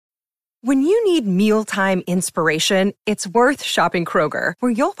When you need mealtime inspiration, it's worth shopping Kroger,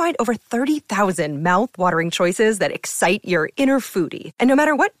 where you'll find over 30,000 mouth-watering choices that excite your inner foodie. And no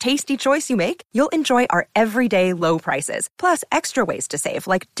matter what tasty choice you make, you'll enjoy our everyday low prices, plus extra ways to save,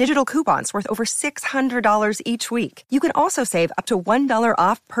 like digital coupons worth over $600 each week. You can also save up to $1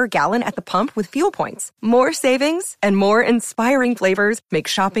 off per gallon at the pump with fuel points. More savings and more inspiring flavors make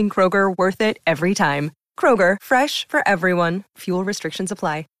shopping Kroger worth it every time. Kroger, fresh for everyone. Fuel restrictions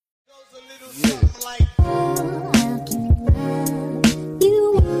apply.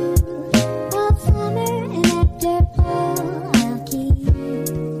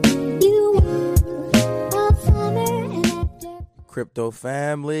 Crypto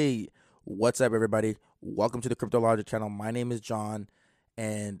family, what's up everybody? Welcome to the Crypto Logic channel. My name is John,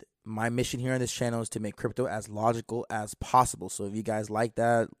 and my mission here on this channel is to make crypto as logical as possible. So if you guys like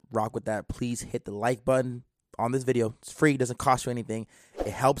that, rock with that, please hit the like button on this video. It's free, doesn't cost you anything.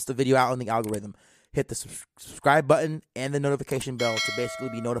 It helps the video out in the algorithm. Hit the subscribe button and the notification bell to basically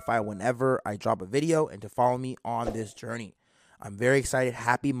be notified whenever I drop a video and to follow me on this journey. I'm very excited.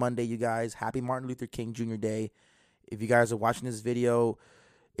 Happy Monday, you guys. Happy Martin Luther King Jr. Day. If you guys are watching this video,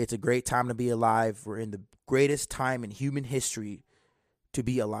 it's a great time to be alive. We're in the greatest time in human history to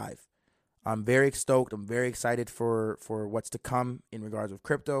be alive. I'm very stoked. I'm very excited for what's to come in regards of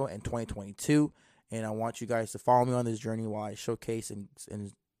crypto in 2022. And I want you guys to follow me on this journey while I showcase and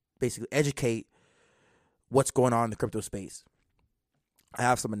basically educate what's going on in the crypto space. I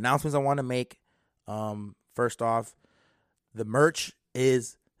have some announcements I want to make. First off, the merch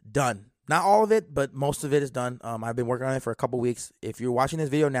is done. Not all of it, but most of it is done. I've been working on it for a couple weeks. If you're watching this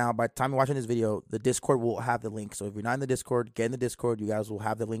video now, by the time you're watching this video, the Discord will have the link. So if you're not in the Discord, get in the Discord. You guys will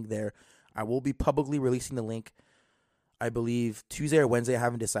have the link there. I will be publicly releasing the link, I believe, Tuesday or Wednesday. I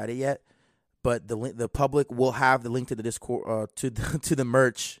haven't decided yet. But the public will have the link to the Discord, to the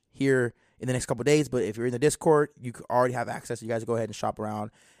merch here in the next couple of days. But if you're in the Discord, you already have access. You guys go ahead and shop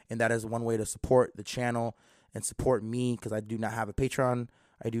around. And that is one way to support the channel and support me, because I do not have a Patreon.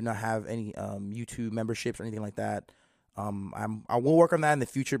 I do not have any YouTube memberships or anything like that. I will work on that in the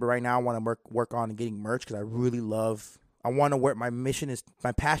future, but right now I want to work on getting merch, because I really love. I want to wear. My passion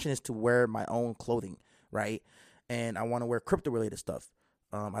is to wear my own clothing, right? And I want to wear crypto related stuff.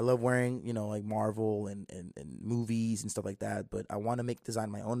 I love wearing, like Marvel and movies and stuff like that. But I want to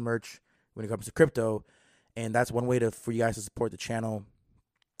design my own merch when it comes to crypto, and that's one way for you guys to support the channel.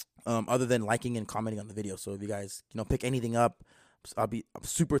 Other than liking and commenting on the video. So if you guys pick anything up, I'm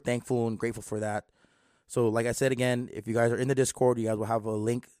super thankful and grateful for that. So like I said again, if you guys are in the Discord, you guys will have a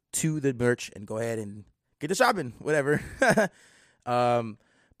link to the merch, and go ahead and get to shopping, whatever.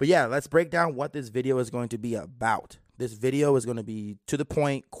 But yeah, let's break down what this video is going to be about. This video is going to be to the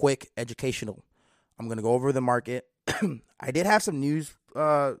point, quick, educational. I'm going to go over the market. I did have some news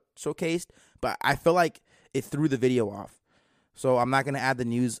showcased, but I feel like it threw the video off. So I'm not going to add the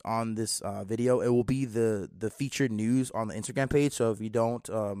news on this video. It will be the featured news on the Instagram page. So if you don't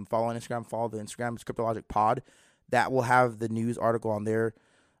follow on Instagram, follow the Instagram, it's CryptoLogic Pod. That will have the news article on there.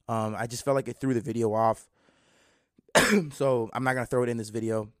 I just felt like it threw the video off. So I'm not going to throw it in this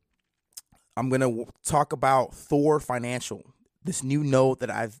video. I'm going to talk about Thor Financial, this new node that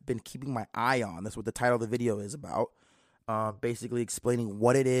I've been keeping my eye on. That's what the title of the video is about. Basically explaining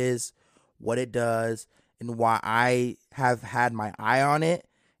what it is, what it does, and why I have had my eye on it.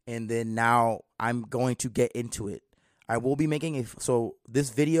 And then now I'm going to get into it. I will be making so this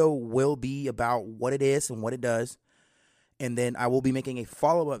video will be about what it is and what it does. And then I will be making a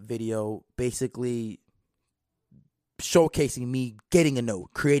follow-up video basically showcasing me getting a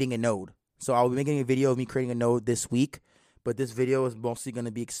node, creating a node. So I'll be making a video of me creating a node this week, but this video is mostly going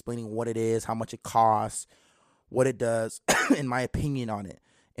to be explaining what it is, how much it costs, what it does, and my opinion on it.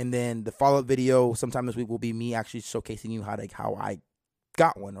 And then the follow-up video sometime this week will be me actually showcasing you how I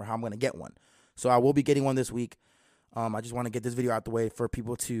got one, or how I'm going to get one. So I will be getting one this week. I just want to get this video out the way for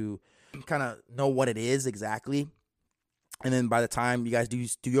people to kind of know what it is exactly. And then by the time you guys do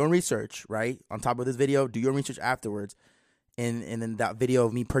your own research, right, on top of this video, do your own research afterwards. And then that video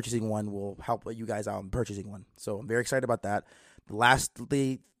of me purchasing one will help you guys out in purchasing one. So I'm very excited about that.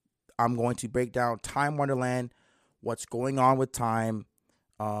 Lastly, I'm going to break down Time Wonderland, what's going on with Time.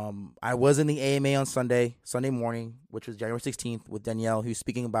 I was in the AMA on Sunday morning, which was January 16th, with Danielle, who's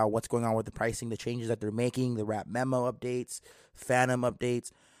speaking about what's going on with the pricing, the changes that they're making, the wrap memo updates, Phantom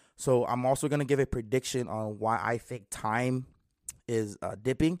updates. So I'm also going to give a prediction on why I think Time is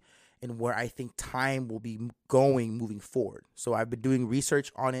dipping and where I think Time will be going moving forward. So I've been doing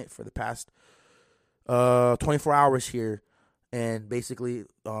research on it for the past 24 hours here, and basically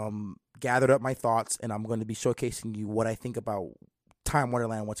gathered up my thoughts, and I'm going to be showcasing you what I think about Time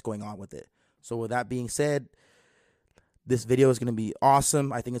Wonderland what's going on with it. So with that being said, this video is going to be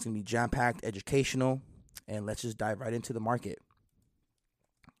awesome. I think it's going to be jam-packed, educational, and let's just dive right into the market.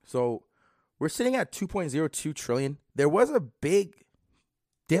 So we're sitting at 2.02 trillion. There was a big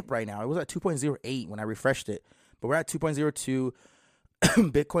dip right now. It was at 2.08 when I refreshed it, but we're at 2.02.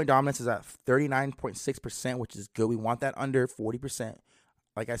 Bitcoin dominance is at 39.6%, which is good. We want that under 40%.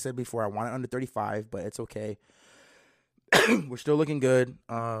 Like I said before, I want it under 35, but it's okay. We're still looking good.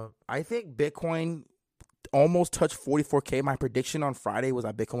 I think Bitcoin almost touched 44K. My prediction on Friday was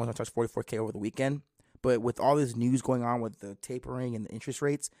that Bitcoin was going to touch 44K over the weekend. But with all this news going on with the tapering and the interest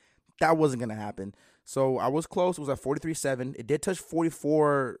rates, that wasn't going to happen. So I was close. It was at 43.7. It did touch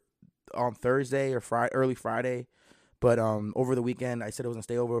 44 on Thursday or early Friday. But over the weekend, I said it was going to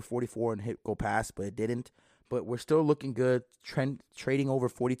stay over 44 and go past, but it didn't. But we're still looking good. Trading over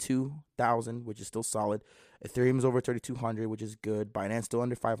 42,000, which is still solid. Ethereum is over 3,200, which is good. Binance still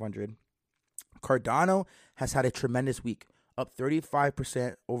under 500. Cardano has had a tremendous week, up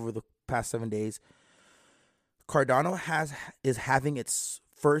 35% over the past 7 days. Cardano is having its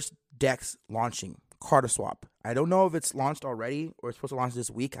first DEX launching, CardaSwap. I don't know if it's launched already or it's supposed to launch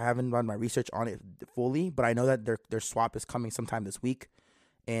this week. I haven't done my research on it fully, but I know that their swap is coming sometime this week.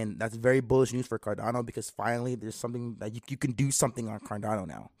 And that's very bullish news for Cardano because finally there's something that you can do something on Cardano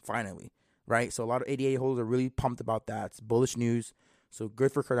now, finally, right? So a lot of ADA holders are really pumped about that. It's bullish news. So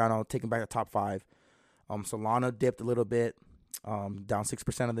good for Cardano, taking back the top 5. Solana dipped a little bit, down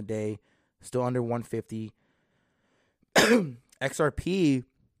 6% of the day, still under 150. XRP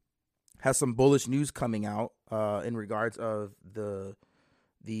has some bullish news coming out in regards of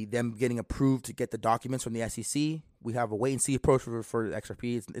them getting approved to get the documents from the SEC. We have a wait and see approach for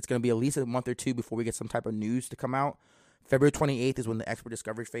XRP. It's going to be at least a month or two before we get some type of news to come out. February 28th is when the expert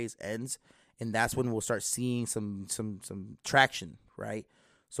discovery phase ends, and that's when we'll start seeing some traction, right?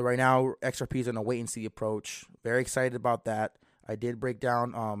 So right now, XRP is in a wait and see approach. Very excited about that. I did break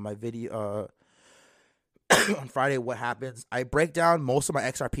down my video on Friday what happens. I break down most of my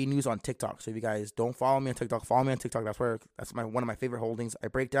XRP news on TikTok. So if you guys don't follow me on TikTok, follow me on TikTok. That's one of my favorite holdings. I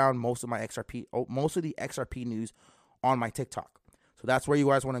break down most of the XRP news on my TikTok. So that's where you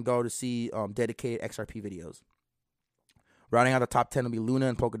guys want to go to see dedicated XRP videos. Rounding out the top 10 will be Luna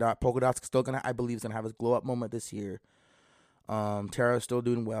and Polkadot. Polkadot's still I believe is gonna have its glow up moment this year. Terra is still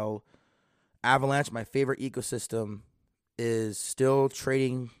doing well. Avalanche, my favorite ecosystem, is still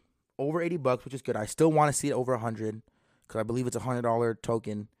trading over $80, which is good. I still want to see it over 100 because I believe it's a $100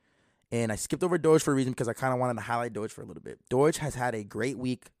 token. And I skipped over Doge for a reason because I kind of wanted to highlight Doge for a little bit. Doge has had a great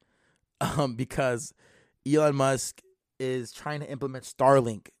week because Elon Musk is trying to implement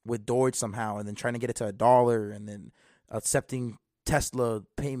Starlink with Doge somehow and then trying to get it to $1 and then accepting Tesla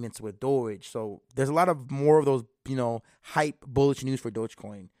payments with Doge. So there's a lot of more of those, hype bullish news for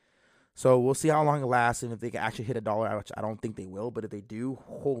Dogecoin. So we'll see how long it lasts and if they can actually hit $1, which I don't think they will. But if they do,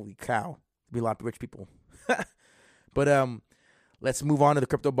 holy cow, there'll be a lot of rich people. But let's move on to the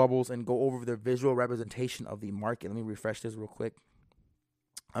crypto bubbles and go over the visual representation of the market. Let me refresh this real quick.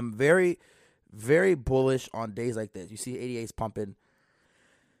 I'm very, very bullish on days like this. You see ADAs pumping.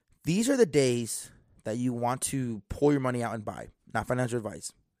 These are the days that you want to pull your money out and buy. Not financial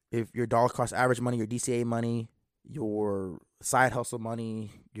advice. If your dollar cost average money, your DCA money, your side hustle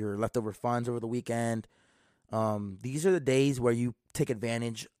money, your leftover funds over the weekend, these are the days where you take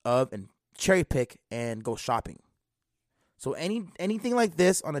advantage of and cherry pick and go shopping. So anything like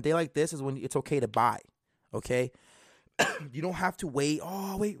this on a day like this is when it's okay to buy. Okay, you don't have to wait.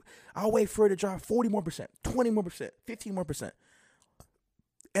 I'll wait for it to drop 40 more percent, 20 more percent, 15 more percent.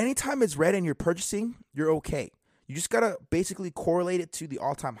 Anytime it's red and you're purchasing, you're okay. You just got to basically correlate it to the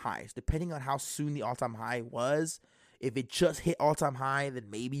all-time highs. Depending on how soon the all-time high was, if it just hit all-time high, then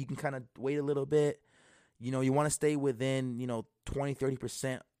maybe you can kind of wait a little bit. You want to stay within, 20,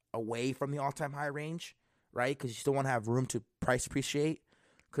 30% away from the all-time high range, right? Because you still want to have room to price appreciate.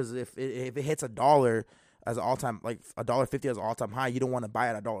 Because if it hits $1 as an all-time, like $1.50 as an all-time high, you don't want to buy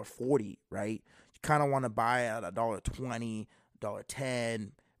at $1.40, right? You kind of want to buy at $1.20,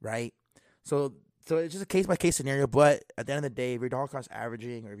 $1.10, right? So it's just a case by case scenario. But at the end of the day, if you're dollar cost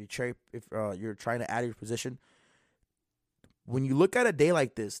averaging or if you're trying to add your position, when you look at a day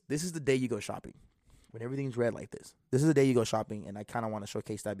like this is the day you go shopping. When everything's red like this is the day you go shopping, and I kind of want to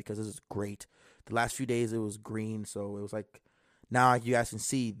showcase that because this is great. The last few days it was green, so it was like now you guys can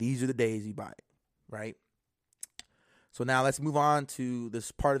see these are the days you buy, right? So now let's move on to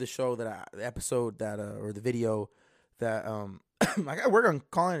this part of the show the episode that or the video that I got to work on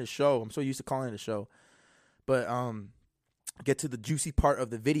calling it a show. I'm so used to calling it a show. But get to the juicy part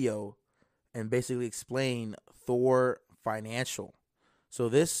of the video and basically explain Thor Financial. So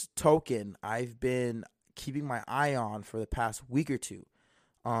this token I've been keeping my eye on for the past week or two.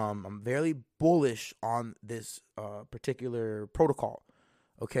 I'm very bullish on this particular protocol.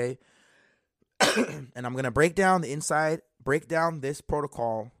 Okay. And I'm going to break down this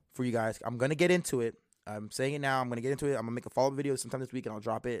protocol for you guys. I'm going to get into it. I'm saying it now. I'm going to get into it. I'm going to make a follow-up video sometime this week, and I'll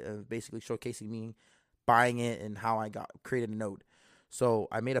drop it, basically showcasing me buying it and how I created a node. So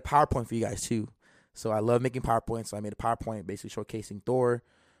I made a PowerPoint for you guys too. So I love making PowerPoints. So I made a PowerPoint basically showcasing Thor.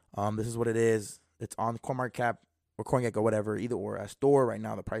 This is what it is. It's on CoinMarketCap or CoinGecko, whatever, either or. As Thor right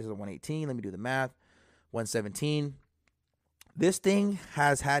now, the price is at 118. Let me do the math. 117. This thing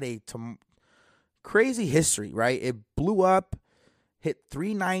has had a crazy history, right? It blew up, hit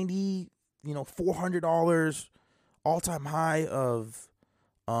 $390, $400, all-time high of,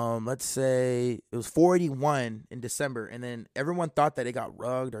 let's say it was 481 in December, and then everyone thought that it got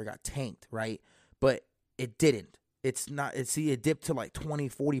rugged or got tanked, right? But it didn't. It dipped to like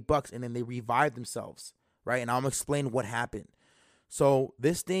 $20-$40, and then they revived themselves, right? And I'm gonna explain what happened. So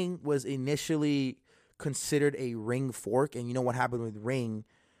this thing was initially considered a Ring fork, and you know what happened with Ring?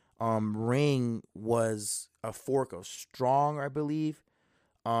 Ring was a fork of Strong, I believe.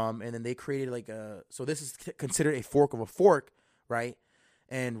 And then they created so this is considered a fork of a fork, right?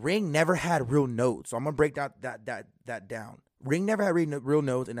 And Ring never had real nodes. So I'm going to break that down. Ring never had real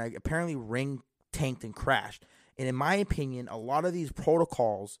nodes, and apparently Ring tanked and crashed. And in my opinion, a lot of these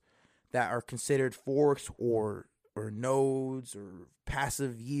protocols that are considered forks or nodes or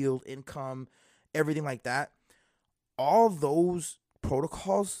passive yield income, everything like that, all those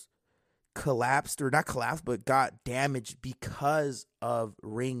protocols collapsed, or not collapsed, but got damaged because of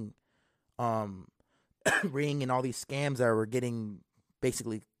Ring, Ring and all these scams that were getting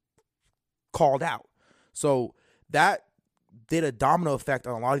basically called out. So that did a domino effect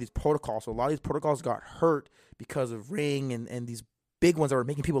on a lot of these protocols. So a lot of these protocols got hurt because of Ring and these big ones that were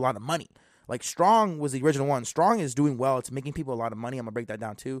making people a lot of money. Like Strong was the original one. Strong is doing well. It's making people a lot of money. I'm gonna break that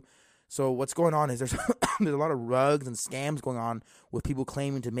down too. So what's going on is there's a lot of rugs and scams going on with people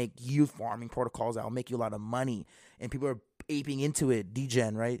claiming to make yield farming protocols that will make you a lot of money, and people are aping into it.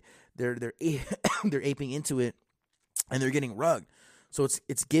 Degen, right? They're they're aping into it, and they're getting rugged. So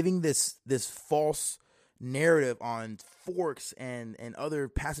it's giving this false narrative on forks and other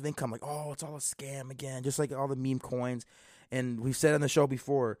passive income, like, oh, it's all a scam again, just like all the meme coins. And we've said on the show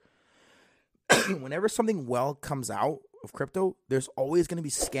before, whenever something well comes out of crypto, there's always going to be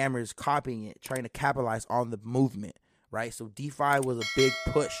scammers copying it, trying to capitalize on the movement, right? So DeFi was a big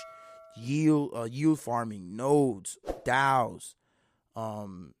push. Yield farming, nodes, DAOs,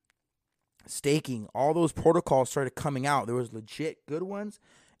 staking, all those protocols started coming out. There was legit good ones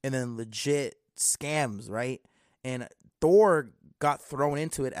and then legit scams, right? And Thor got thrown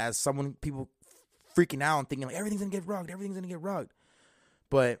into it as people freaking out and thinking like everything's gonna get rugged.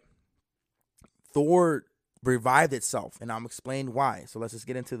 But Thor revived itself, and I'm explaining why. So let's just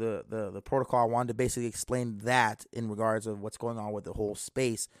get into the protocol. I wanted to basically explain that in regards of what's going on with the whole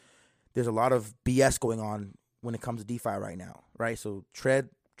space. There's a lot of BS going on when it comes to DeFi right now, right? So tread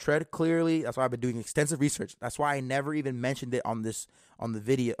clearly. That's why I've been doing extensive research. That's why I never even mentioned it on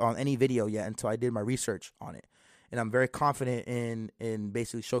any video yet until I did my research on it. And I'm very confident in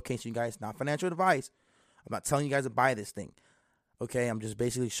basically showcasing you guys, not financial advice. I'm not telling you guys to buy this thing. Okay, I'm just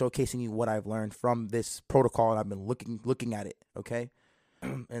basically showcasing you what I've learned from this protocol, and I've been looking at it. Okay,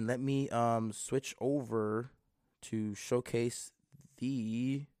 and let me switch over to showcase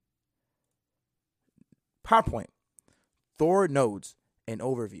the PowerPoint. Thor nodes and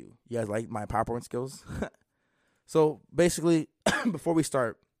overview. You guys like my PowerPoint skills? So basically, before we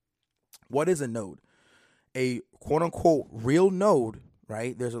start, what is a node? A quote unquote real node,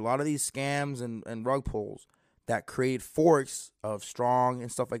 right? There's a lot of these scams and rug pulls that create forks of Strong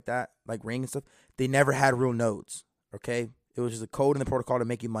and stuff like that, like Ring and stuff. They never had real nodes, okay? It was just a code in the protocol to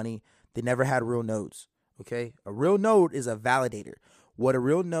make you money. They never had real nodes, okay? A real node is a validator. What a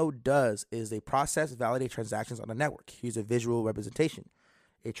real node does is they process, validate transactions on a network. Here's a visual representation.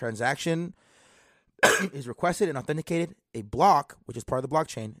 A transaction is requested and authenticated. A block, which is part of the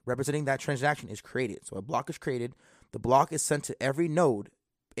blockchain, representing that transaction is created. So a block is created. The block is sent to every node,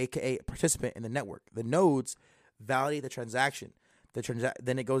 aka participant in the network. The nodes validate the transaction.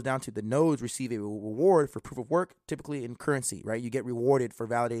 Then it goes down to the nodes receive a reward for proof of work, typically in currency, right? You get rewarded for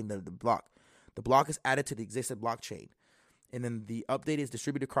validating the block. The block is added to the existing blockchain. And then the update is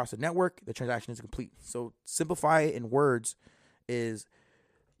distributed across the network. The transaction is complete. So simplify it in words is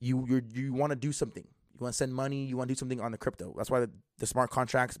you want to do something. You want to send money. You want to do something on the crypto. That's why the smart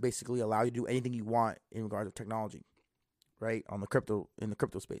contracts basically allow you to do anything you want in regards to technology, right? In the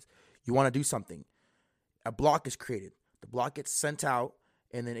crypto space. You want to do something. A block is created. The block gets sent out.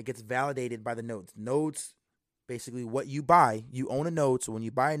 and then it gets validated by the nodes. Nodes, basically what you buy, you own a node. So when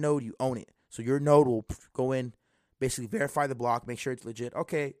you buy a node, you own it. So your node will go in, basically verify the block, make sure it's legit.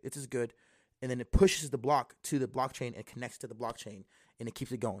 Okay, this is good. And then it pushes the block to the blockchain and connects to the blockchain, and it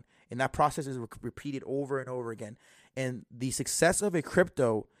keeps it going. And that process is repeated over and over again. And the success of a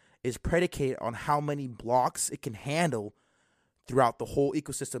crypto is predicated on how many blocks it can handle throughout the whole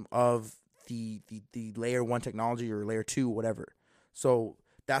ecosystem of the layer 1 technology or layer 2, whatever. So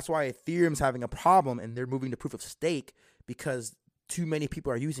that's why Ethereum's having a problem, and they're moving to proof of stake because too many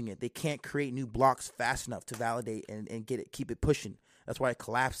people are using it. They can't create new blocks fast enough to validate and keep it pushing. That's why it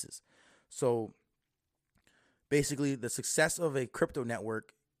collapses. So basically, the success of a crypto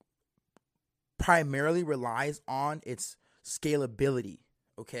network primarily relies on its scalability,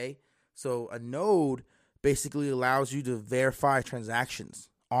 okay? So a node basically allows you to verify transactions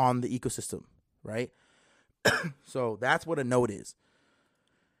on the ecosystem, right? So that's what a node is.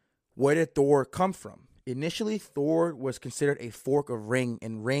 Where did Thor come from? Initially, Thor was considered a fork of Ring,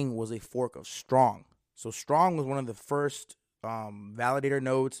 and Ring was a fork of Strong. So Strong was one of the first validator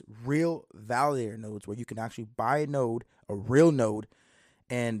nodes, real validator nodes, where you can actually buy a node, a real node,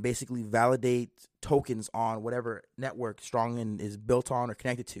 and basically validate tokens on whatever network Strong is built on or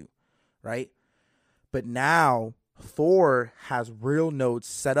connected to, right? But now Thor has real nodes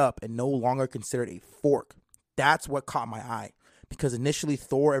set up and no longer considered a fork. That's what caught my eye, because initially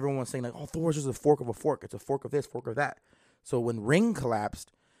Thor, everyone was saying like, oh, Thor's just a fork of a fork. It's a fork of this, fork of that. So when Ring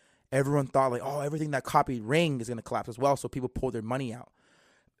collapsed, everyone thought like, oh, everything that copied Ring is going to collapse as well. So people pulled their money out.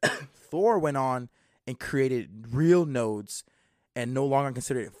 Thor went on and created real nodes and no longer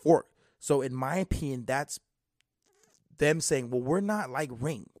considered a fork. So in my opinion, that's them saying, well, we're not like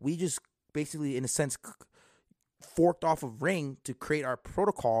Ring. We just basically, in a sense, forked off of Ring to create our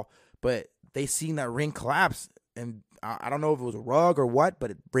protocol, but they seen that Ring collapse, and I don't know if it was a rug or what,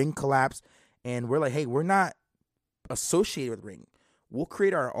 but Ring collapsed, and we're like, hey, we're not associated with Ring. We'll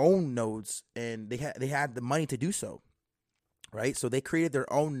create our own nodes, and they had the money to do so, right? So they created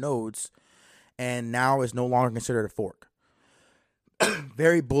their own nodes, and now is no longer considered a fork.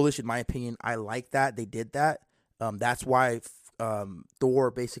 Very bullish in my opinion. I like that they did that. That's why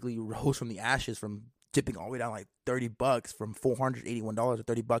Thor basically rose from the ashes, from dipping all the way down like $30 from $481 or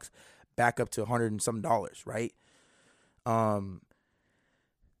 $30 back up to $100 and some dollars, right? So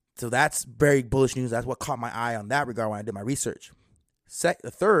that's very bullish news. That's what caught my eye on that regard when I did my research.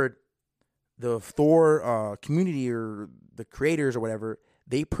 Third, the Thor community or the creators or whatever,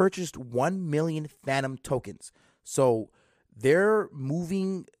 they purchased 1 million Phantom tokens. So they're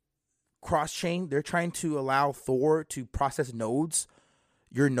moving cross-chain. They're trying to allow Thor to process nodes.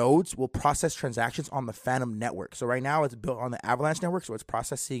 Your nodes will process transactions on the Phantom network. So right now it's built on the Avalanche network, so it's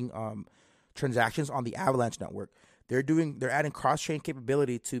processing transactions on the Avalanche network. They're adding cross-chain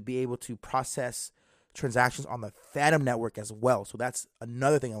capability to be able to process transactions on the Phantom network as well. So that's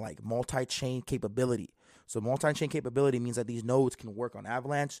another thing I like, multi-chain capability. So multi-chain capability means that these nodes can work on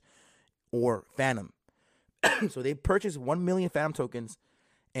Avalanche or Phantom. So they purchased 1 million Phantom tokens,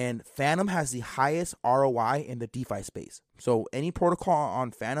 and Phantom has the highest ROI in the DeFi space. So any protocol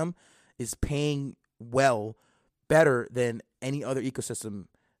on Phantom is paying well, better than any other ecosystem.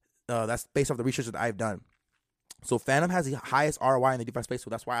 That's based off the research that I've done. So Phantom has the highest ROI in the DeFi space.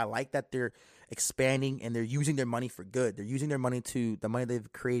 So that's why I like that they're expanding and they're using their money for good. They're using their money the money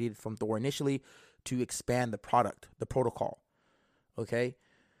they've created from Thor initially to expand the product, the protocol. Okay.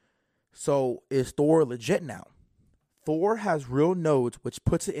 So is Thor legit now? Thor has real nodes, which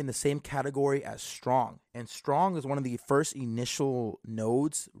puts it in the same category as Strong. And Strong is one of the first initial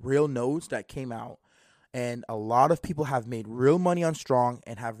nodes, real nodes that came out. And a lot of people have made real money on Strong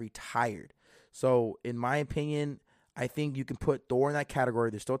and have retired. So in my opinion, I think you can put Thor in that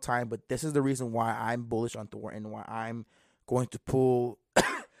category. There's still time, but this is the reason why I'm bullish on Thor and why I'm going to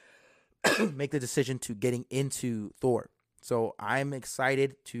make the decision to getting into Thor. So I'm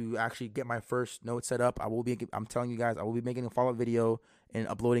excited to actually get my first node set up. I'm telling you guys, I will be making a follow-up video and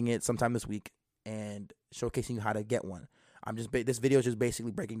uploading it sometime this week and showcasing how to get one. This video is just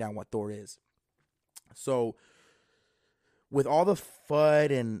basically breaking down what Thor is. So with all the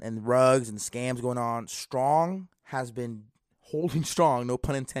FUD and rugs and scams going on, Strong has been holding strong, no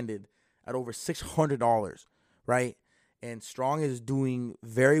pun intended, at over $600, right? And Strong is doing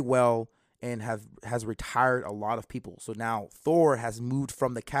very well and has retired a lot of people. So now Thor has moved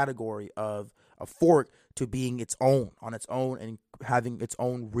from the category of a fork to being on its own and having its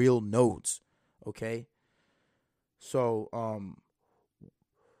own real nodes. Okay? So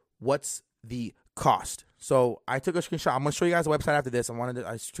what's the cost? So I took a screenshot. I'm going to show you guys the website after this.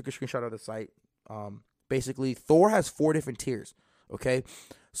 I took a screenshot of the site. Basically, Thor has 4 different tiers. Okay,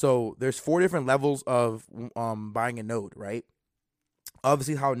 so there's 4 different levels of buying a node, right?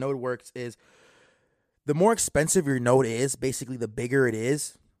 Obviously, how a node works is the more expensive your node is, basically the bigger it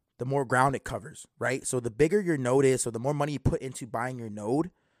is, the more ground it covers, right? So the bigger your node is, so the more money you put into buying your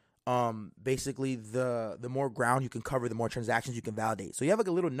node, basically the more ground you can cover, the more transactions you can validate. So you have like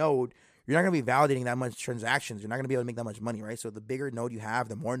a little node, you're not going to be validating that much transactions. You're not going to be able to make that much money, right? So the bigger node you have,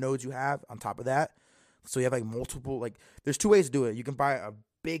 the more nodes you have on top of that. So you have like multiple, like there's 2 ways to do it. You can buy a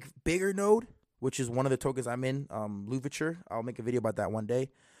bigger node, which is one of the tokens I'm in, Louverture. I'll make a video about that one day.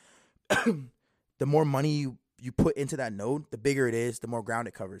 The more money you put into that node, the bigger it is, the more ground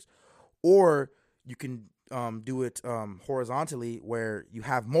it covers. Or you can do it horizontally, where you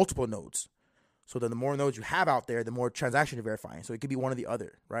have multiple nodes. So then the more nodes you have out there, the more transactions you're verifying. So it could be one or the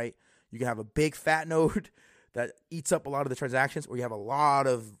other, right? You can have a big fat node that eats up a lot of the transactions, or you have a lot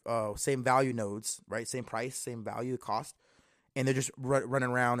of same value nodes, right? Same price, same value, cost, and they're just running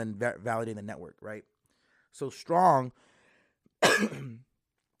around and validating the network, right? So Strong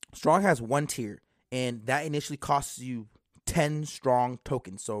has 1 tier, and that initially costs you 10 Strong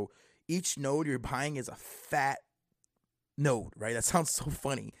tokens. So each node you're buying is a fat node, right? That sounds so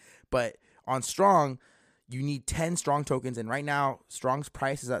funny, but on Strong, you need 10 Strong tokens, and right now Strong's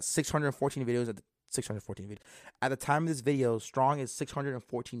price is at 614 videos at 614 videos. At the time of this video, Strong is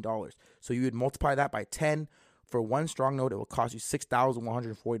 $614. So you would multiply that by 10. For 1 Strong node, it will cost you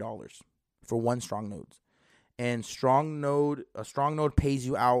 $6,140 for 1 Strong node. And a strong node pays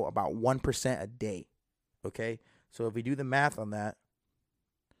you out about 1% a day. Okay? So if we do the math on that,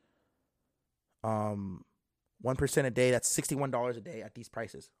 1% a day, that's $61 a day at these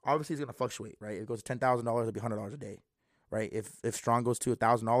prices. Obviously, it's going to fluctuate, right? If it goes to $10,000, it'll be $100 a day, right? If Strong goes to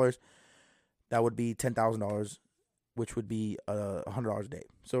 $1,000, that would be $10,000, which would be $100 a day.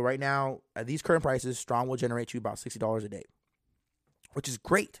 So right now, at these current prices, Strong will generate you about $60 a day, which is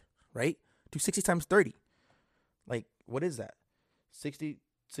great, right? Do 60 times 30. Like, what is that?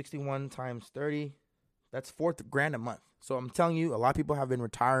 61 times 30, that's $4,000 a month. So I'm telling you, a lot of people have been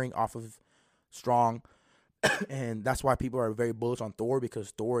retiring off of Strong, and that's why people are very bullish on Thor,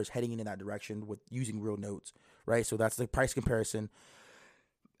 because Thor is heading in that direction with using real nodes, right? So that's the price comparison.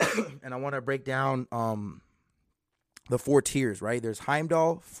 And I want to break down the 4 tiers, right? There's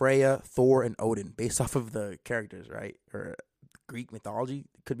Heimdall, Freya, Thor, and Odin, based off of the characters, right? Or Greek mythology.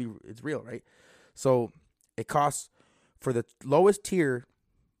 It's real, right? So it costs, for the lowest tier,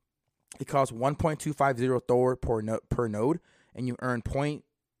 it costs 1.250 Thor per node, and you earn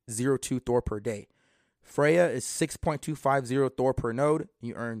 0.02 Thor per day. Freya is 6.250 Thor per node,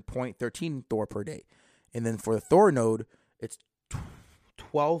 you earn 0.13 Thor per day. And then for the Thor node, it's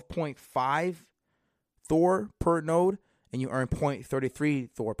 12.5 Thor per node, and you earn 0.33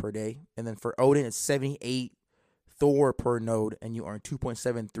 Thor per day. And then for Odin, it's 78 Thor per node, and you earn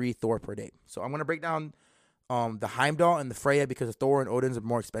 2.73 Thor per day. So I'm going to break down the Heimdall and the Freya, because the Thor and Odin's are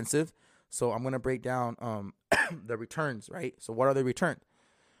more expensive. So I'm going to break down the returns, right? So what are the returns?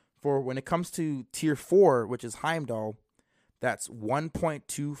 For when it comes to tier 4, which is Heimdall, that's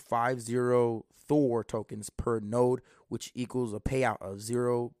 1.250 Thor tokens per node, which equals a payout of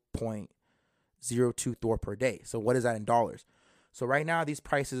 0.02 Thor per day. So what is that in dollars? So right now, these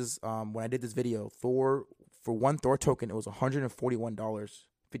prices, when I did this video, for 1 Thor token, it was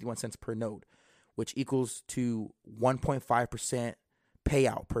 $141.51 per node, which equals to 1.5%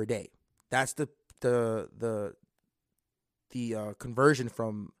 payout per day. That's the conversion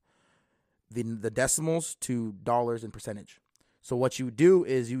from the decimals to dollars and percentage. So what you would do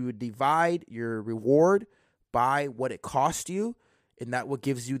is you would divide your reward by what it cost you, and that what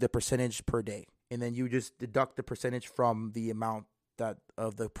gives you the percentage per day. And then you just deduct the percentage from the amount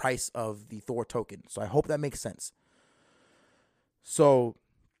of the price of the Thor token. So I hope that makes sense. So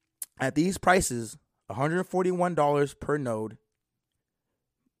at these prices, $141 per node,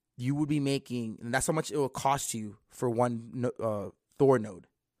 you would be making, and that's how much it will cost you for 1 Thor node.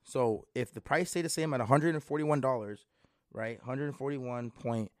 So if the price stay the same at $141, right?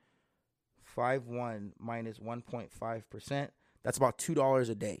 141.51 minus 1.5%, that's about $2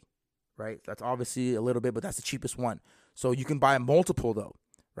 a day, right? That's obviously a little bit, but that's the cheapest one. So you can buy a multiple though,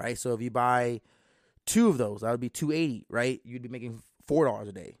 right? So if you buy 2 of those, that would be $280, right? You'd be making $4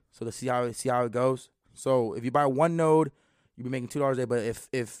 a day. So to see how it goes. So if you buy 1 node, you'd be making $2 a day. But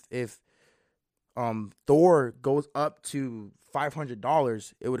if Thor goes up to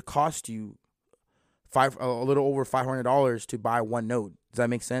 $500, it would cost you a little over $500 to buy 1 node. Does that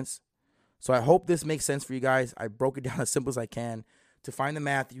make sense? So I hope this makes sense for you guys. I broke it down as simple as I can. To find the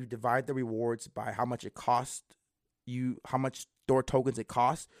math, you divide the rewards by how much it costs you, how much Thor tokens it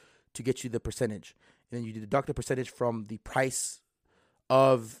costs to get you the percentage. And then you deduct the percentage from the price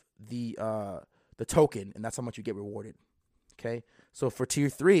of the token, and that's how much you get rewarded. Okay, so for tier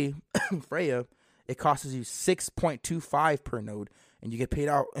 3, Freya, it costs you 6.25 per node, and you get paid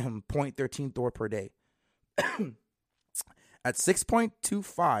out 0.13 Thor per day. At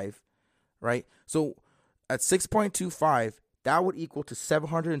 6.25, right? So at 6.25, that would equal to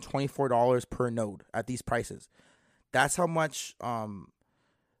 $724 per node at these prices. That's how much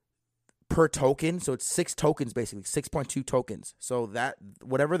per token. So it's 6 tokens, basically 6.2 tokens. So that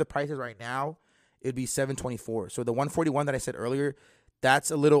whatever the price is right now, it'd be $724. So the 141 that I said earlier, that's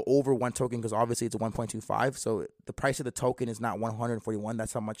a little over one token because obviously it's a 1.25. So the price of the token is not 141.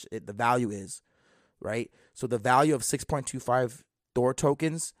 That's how much the value is, right? So the value of 6.25 Thor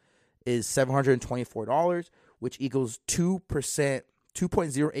tokens is $724, which equals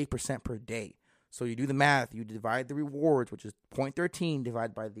 2.08% per day. So you do the math, you divide the rewards, which is 0.13,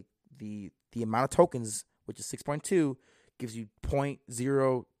 divided by the amount of tokens, which is 6.2, gives you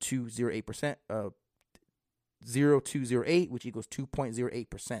 0.0208%, 0.0208, which equals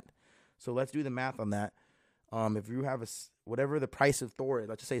 2.08%. So let's do the math on that. If you have whatever the price of Thor is,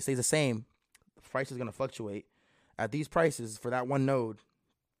 let's just say it stays the same, the price is going to fluctuate. At these prices for that one node,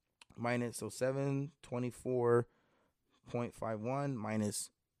 minus, so 724.51 minus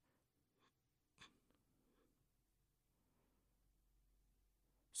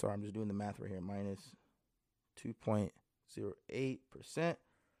sorry, I'm just doing the math right here, minus 2.08%.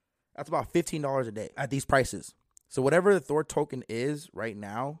 That's about $15 a day at these prices. So whatever the Thor token is right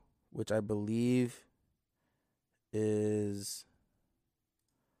now, which I believe is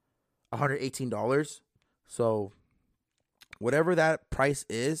 $118. So whatever that price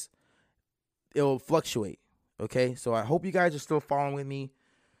is, it'll fluctuate. Okay, so I hope you guys are still following with me.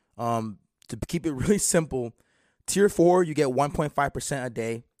 To keep it really simple, tier 4 you get 1.5% a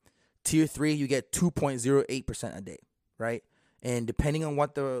day. Tier 3 you get 2.08% a day, right? And depending on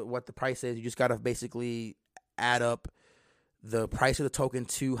what the price is, you just gotta basically add up the price of the token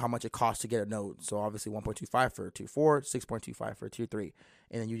to how much it costs to get a node. So obviously 1.25 for tier 4, 6.25 for tier 3,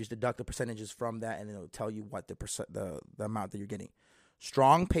 and then you just deduct the percentages from that, and it'll tell you what the amount that you're getting.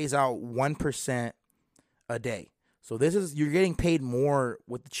 Strong pays out 1% a day. So you're getting paid more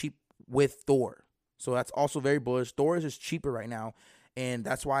with Thor. So that's also very bullish. Thor is just cheaper right now, and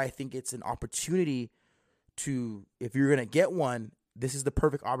that's why I think it's an opportunity to, if you're gonna get one, this is the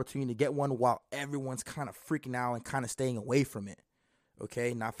perfect opportunity to get one while everyone's kind of freaking out and kind of staying away from it.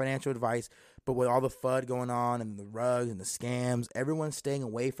 Okay, not financial advice, but with all the FUD going on and the rugs and the scams, everyone's staying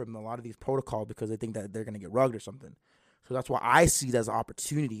away from a lot of these protocols because they think that they're gonna get rugged or something. So that's why I see it as an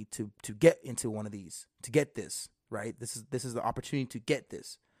opportunity to get into one of these, to get this, right? This is the opportunity to get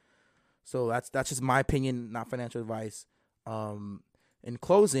this. So that's just my opinion, not financial advice. In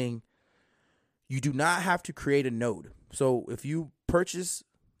closing, you do not have to create a node. So if you want to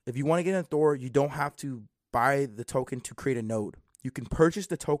get in Thor, you don't have to buy the token to create a node. You can purchase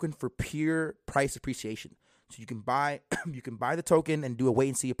the token for pure price appreciation. So you can buy the token and do a wait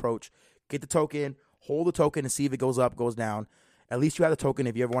and see approach. Get the token, hold the token and see if it goes up, goes down. At least you have the token.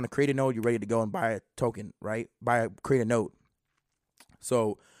 If you ever want to create a node, you're ready to go and buy a token, right? Create a node.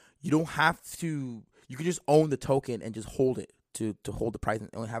 So you don't have to, you can just own the token and just hold it to hold the price and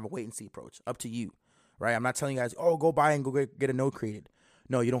only have a wait and see approach. Up to you, right? I'm not telling you guys, go buy and go get a node created.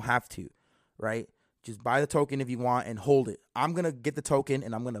 No, you don't have to, right? Just buy the token if you want and hold it. I'm going to get the token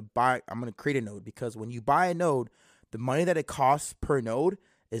and I'm going to create a node, because when you buy a node, the money that it costs per node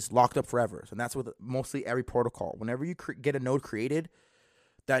is locked up forever. So that's with mostly every protocol. Whenever you get a node created,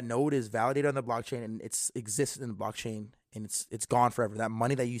 that node is validated on the blockchain and it exists in the blockchain and it's gone forever. That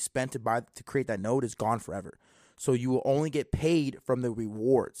money that you spent to create that node is gone forever. So you will only get paid from the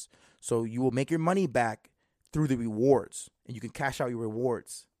rewards. So you will make your money back through the rewards, and you can cash out your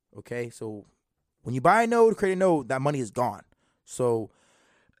rewards. Okay, so when you buy a node, create a node, that money is gone. So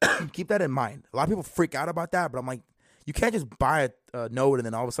keep that in mind. A lot of people freak out about that, but I'm like, you can't just buy a node and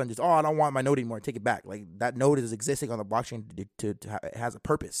then all of a sudden just, I don't want my node anymore, take it back. Like, that node is existing on the blockchain it has a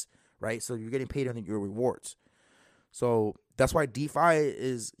purpose, right? So you're getting paid on your rewards. So that's why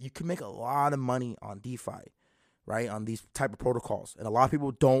DeFi you can make a lot of money on DeFi, right? On these type of protocols. And a lot of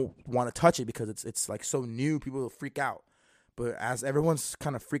people don't want to touch it because it's like so new, people will freak out. But as everyone's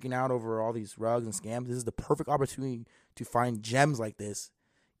kind of freaking out over all these rugs and scams, this is the perfect opportunity to find gems like this,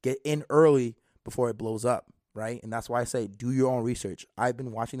 get in early before it blows up, right? And that's why I say do your own research. I've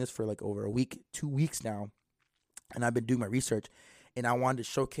been watching this for like over a week, 2 weeks now, and I've been doing my research, and I wanted to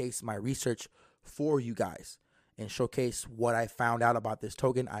showcase my research for you guys and showcase what I found out about this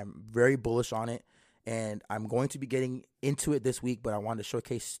token. I'm very bullish on it, and I'm going to be getting into it this week, but I wanted to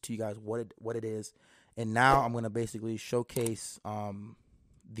showcase to you guys what it is And now I'm going to basically showcase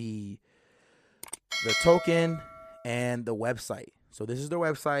the token and the website. So this is their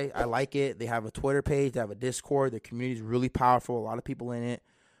website. I like it. They have a Twitter page. They have a Discord. Their community is really powerful. A lot of people in it.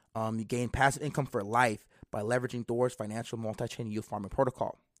 You gain passive income for life by leveraging Thor's financial multi-chain yield farming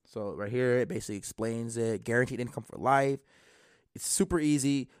protocol. So right here, it basically explains it. Guaranteed income for life. It's super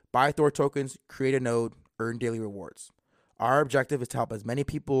easy. Buy Thor tokens, create a node, earn daily rewards. Our objective is to help as many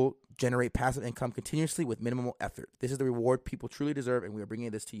people generate passive income continuously with minimal effort. This is the reward people truly deserve, and we are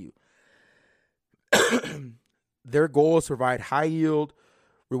bringing this to you. Their goal is to provide high yield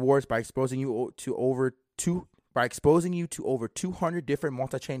rewards by exposing you to over 200 different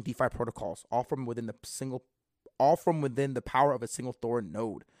multi-chain DeFi protocols, all from within the power of a single Thor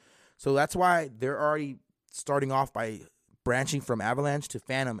node. So that's why they're already starting off by branching from Avalanche to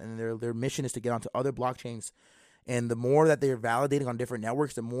Phantom, and their mission is to get onto other blockchains. And the more that they're validating on different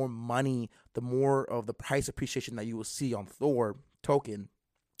networks, the more money, the more of the price appreciation that you will see on Thor token,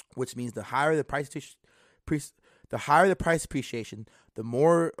 which means the higher the price appreciation, the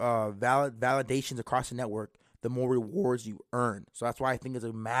more validations across the network, the more rewards you earn. So that's why I think it's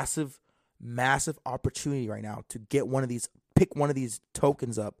a massive, massive opportunity right now to get pick one of these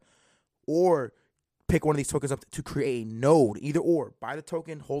tokens up, or pick one of these tokens up to create a node. Either or, buy the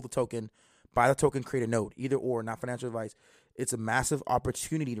token, hold the token, buy the token, create a node. Either or, not financial advice. It's a massive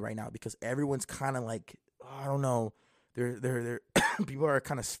opportunity right now because everyone's kind of like, I don't know, they're people are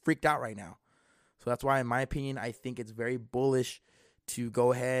kind of freaked out right now. So that's why, in my opinion, I think it's very bullish to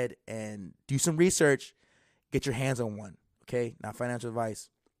go ahead and do some research, get your hands on one. Okay, not financial advice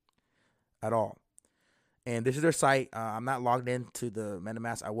at all. And this is their site. I'm not logged into the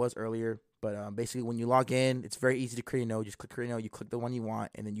MetaMask. I was earlier. But basically, when you log in, it's very easy to create a node. Just click create a node. You click the one you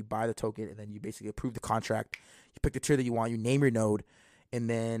want, and then you buy the token, and then you basically approve the contract. You pick the tier that you want. You name your node, and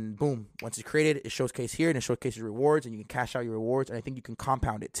then, boom. Once it's created, it showcases here, and it showcases rewards, and you can cash out your rewards. And I think you can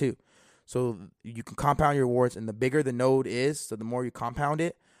compound it, too. So you can compound your rewards, and the bigger the node is, so the more you compound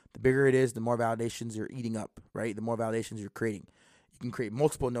it, the bigger it is, the more validations you're eating up, right? The more validations you're creating. You can create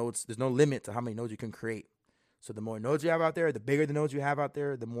multiple nodes. There's no limit to how many nodes you can create. So the more nodes you have out there, the bigger the nodes you have out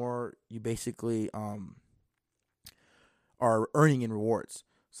there, the more you basically are earning in rewards.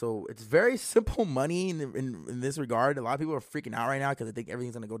 So it's very simple money in this regard. A lot of people are freaking out right now because they think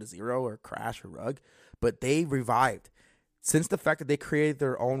everything's going to go to zero or crash or rug. But they revived. Since the fact that they created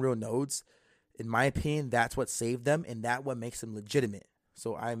their own real nodes, in my opinion, that's what saved them, and that's what makes them legitimate.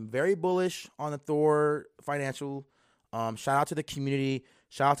 So I'm very bullish on the Thor financial. Shout out to the community.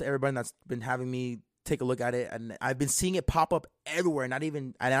 Shout out to everybody that's been having me take a look at it, and I've been seeing it pop up everywhere, and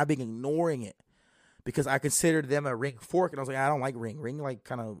I've been ignoring it because I considered them a Ring fork, and I was like, I don't like Ring. Ring like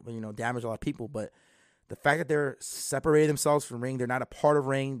kind of damaged a lot of people, but the fact that they're separated themselves from Ring, they're not a part of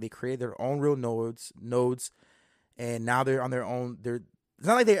Ring. They created their own real nodes, and now they're on their own. It's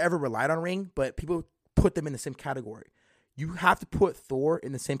not like they ever relied on Ring, but people put them in the same category. You have to put Thor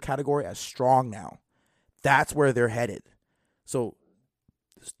in the same category as Strong now. That's where they're headed. So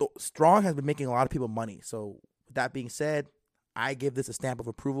Strong has been making a lot of people money. So with that being said, I give this a stamp of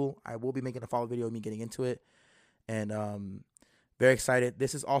approval. I will be making a follow video of me getting into it, and very excited.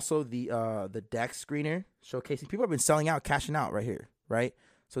 This is also the DEX screener showcasing. People have been selling out, cashing out right here, right?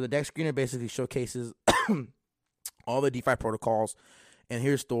 So the DEX screener basically showcases all the DeFi protocols, and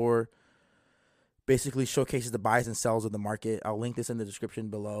here's Thor. Basically showcases the buys and sells of the market. I'll link this in the description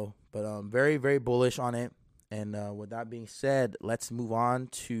below, but very, very bullish on it. And with that being said, let's move on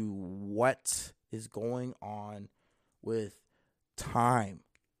to what is going on with Time.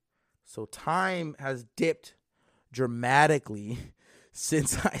 So Time has dipped dramatically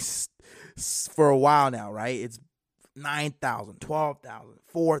for a while now, right? It's 9,000, 12,000,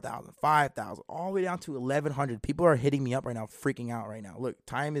 4,000, 5,000, all the way down to 1,100. People are hitting me up right now, freaking out right now. Look,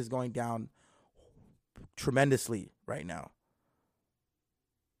 Time is going down tremendously right now.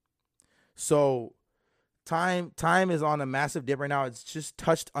 So Time is on a massive dip right now. It's just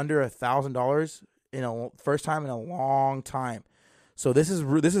touched under $1,000 first time in a long time. So this is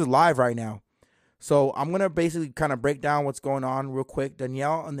live right now. So I'm gonna basically kind of break down what's going on real quick.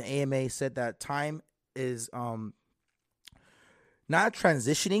 Danielle on the AMA said that Time is not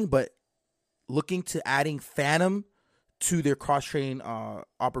transitioning, but looking to adding Phantom to their cross-chain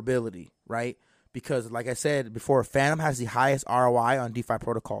operability, right? Because like I said before, Phantom has the highest ROI on DeFi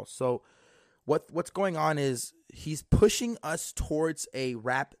protocols. So what's going on is he's pushing us towards a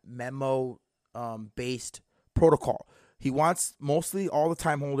wrap memo based protocol. He wants mostly all the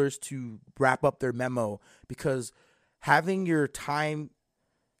time holders to wrap up their memo, because having your time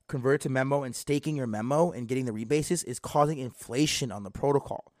converted to memo and staking your memo and getting the rebases is causing inflation on the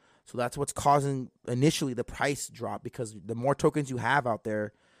protocol. So that's what's causing initially the price drop, because the more tokens you have out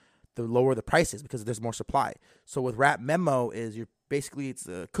there, the lower the price is because there's more supply. So with Wrap Memo is it's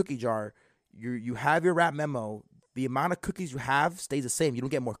a cookie jar. You have your Wrap Memo. The amount of cookies you have stays the same. You don't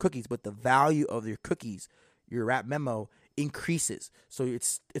get more cookies, but the value of your cookies, your Wrap Memo, increases. So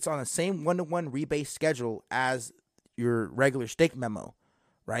it's on the same 1-to-1 rebase schedule as your regular stake memo,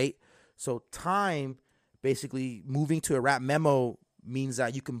 right? So Time basically moving to a Wrap Memo means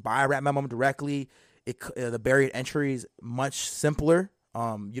that you can buy a Wrap Memo directly. The barrier entry is much simpler.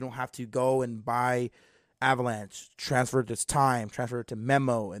 You don't have to go and buy Avalanche, transfer it to Time, transfer it to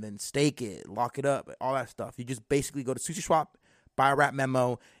Memo, and then stake it, lock it up, all that stuff. You just basically go to SushiSwap, buy a Wrap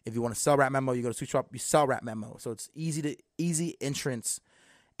Memo. If you want to sell Wrap Memo, you go to SushiSwap, you sell Wrap Memo. So it's easy entrance.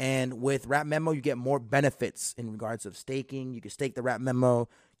 And with Wrap Memo, you get more benefits in regards of staking. You can stake the Wrap Memo.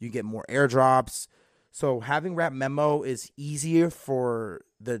 You get more airdrops. So having Wrap Memo is easier for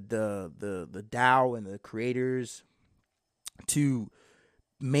the DAO and the creators to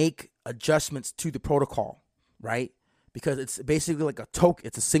make adjustments to the protocol, right? Because it's basically like a token.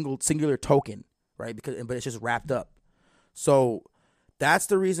 It's a singular token, right? But it's just wrapped up. So that's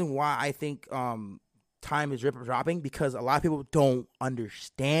the reason why I think Time is dropping, because a lot of people don't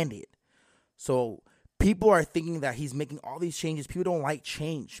understand it. So people are thinking that he's making all these changes. People don't like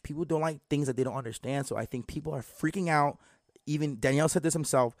change. People don't like things that they don't understand. So I think people are freaking out. Even Danielle said this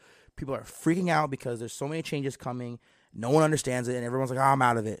himself. People are freaking out because there's so many changes coming. No one understands it, and everyone's like, oh, I'm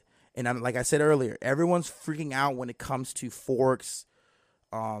out of it. And like I said earlier, everyone's freaking out when it comes to forks,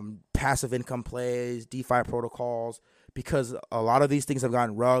 passive income plays, DeFi protocols, because a lot of these things have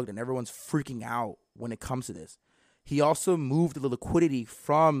gotten rugged, and everyone's freaking out when it comes to this. He also moved the liquidity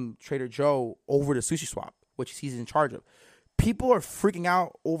from Trader Joe over to SushiSwap, which he's in charge of. People are freaking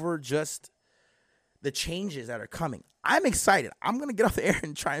out over just the changes that are coming. I'm excited. I'm going to get off the air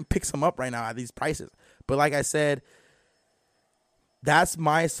and try and pick some up right now at these prices. But like I said, that's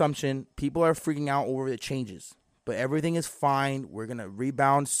my assumption. People are freaking out over the changes, but everything is fine. We're going to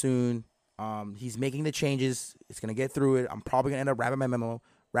rebound soon. He's making the changes. It's going to get through it. I'm probably going to end up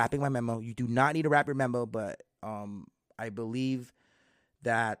wrapping my memo. You do not need to wrap your memo, but I believe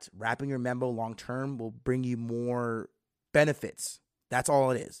that wrapping your memo long-term will bring you more benefits. That's all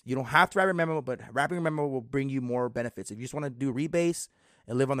it is. You don't have to wrap your memo, but wrapping your memo will bring you more benefits. If you just want to do rebase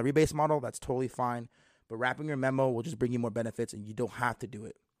and live on the rebase model, that's totally fine. But wrapping your memo will just bring you more benefits, and you don't have to do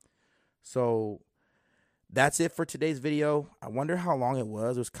it. So that's it for today's video. I wonder how long it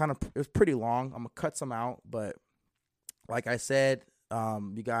was. It was pretty long. I'm going to cut some out. But like I said,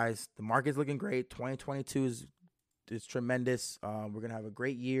 you guys, the market's looking great. 2022 is tremendous. We're going to have a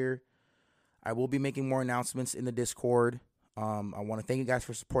great year. I will be making more announcements in the Discord. I want to thank you guys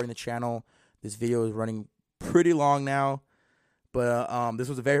for supporting the channel. This video is running pretty long now, but this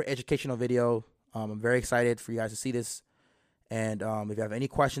was a very educational video. I'm very excited for you guys to see this. And if you have any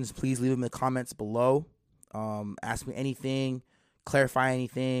questions, please leave them in the comments below. Ask me anything, clarify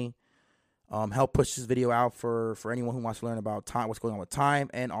anything, help push this video out for anyone who wants to learn about Time, what's going on with Time,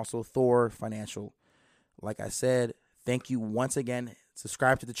 and also Thor Financial. Like I said, thank you once again.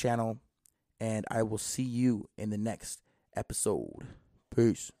 Subscribe to the channel, and I will see you in the next episode.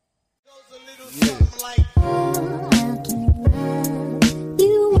 Peace. Goes a little something like